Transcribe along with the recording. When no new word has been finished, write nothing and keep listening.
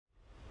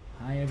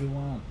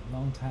everyone,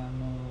 long time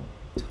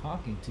no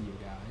talking to you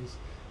guys.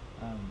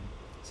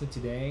 So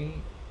today,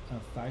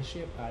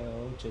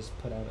 FireShip.io just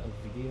put out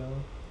a video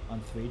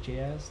on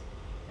THREE.js,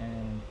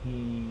 and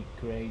he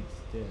creates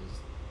this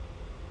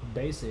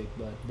basic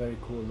but very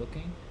cool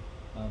looking,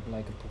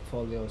 like a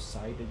portfolio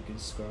site that you can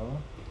scroll.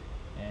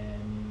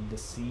 And the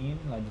scene,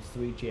 like the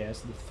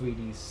THREE.js, the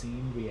 3D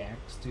scene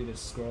reacts to the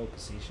scroll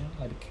position,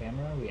 like the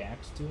camera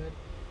reacts to it,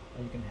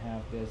 and you can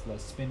have this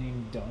like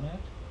spinning donut,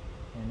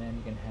 and then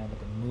you can have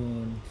like a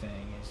moon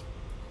thing. It's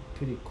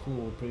pretty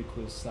cool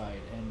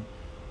site. And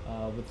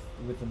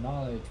with the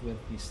knowledge, with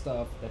the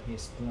stuff that he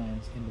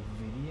explains in the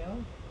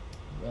video,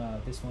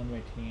 this one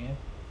right here,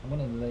 I'm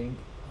gonna link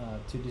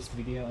to this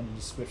video in the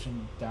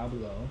description down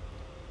below.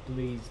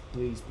 Please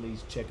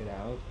check it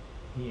out.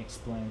 He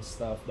explains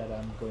stuff that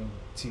I'm going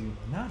to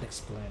not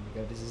explain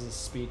because this is a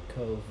speed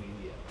code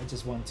video. I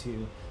just want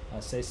to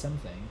say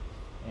something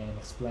and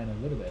explain a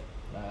little bit,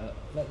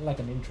 like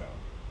an intro.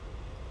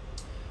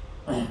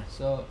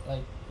 So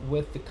like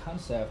with the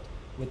concept,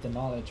 with the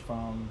knowledge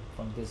from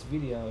this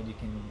video, you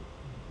can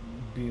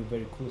build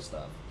very cool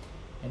stuff.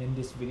 And in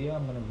this video,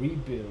 I'm gonna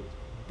rebuild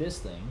this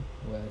thing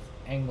with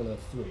Angular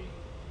 3,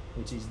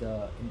 which is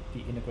the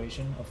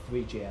integration of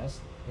THREE.js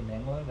in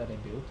Angular that I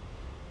built.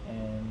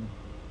 And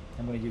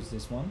I'm going to use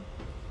this one.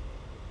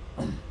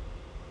 And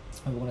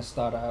we're going to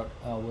start out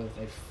with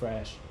a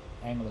fresh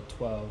Angular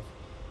 12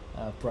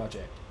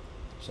 project.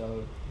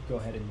 So go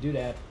ahead and do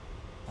that.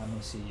 I'm going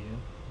to see you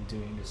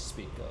doing the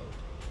speed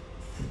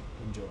code.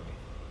 Enjoy.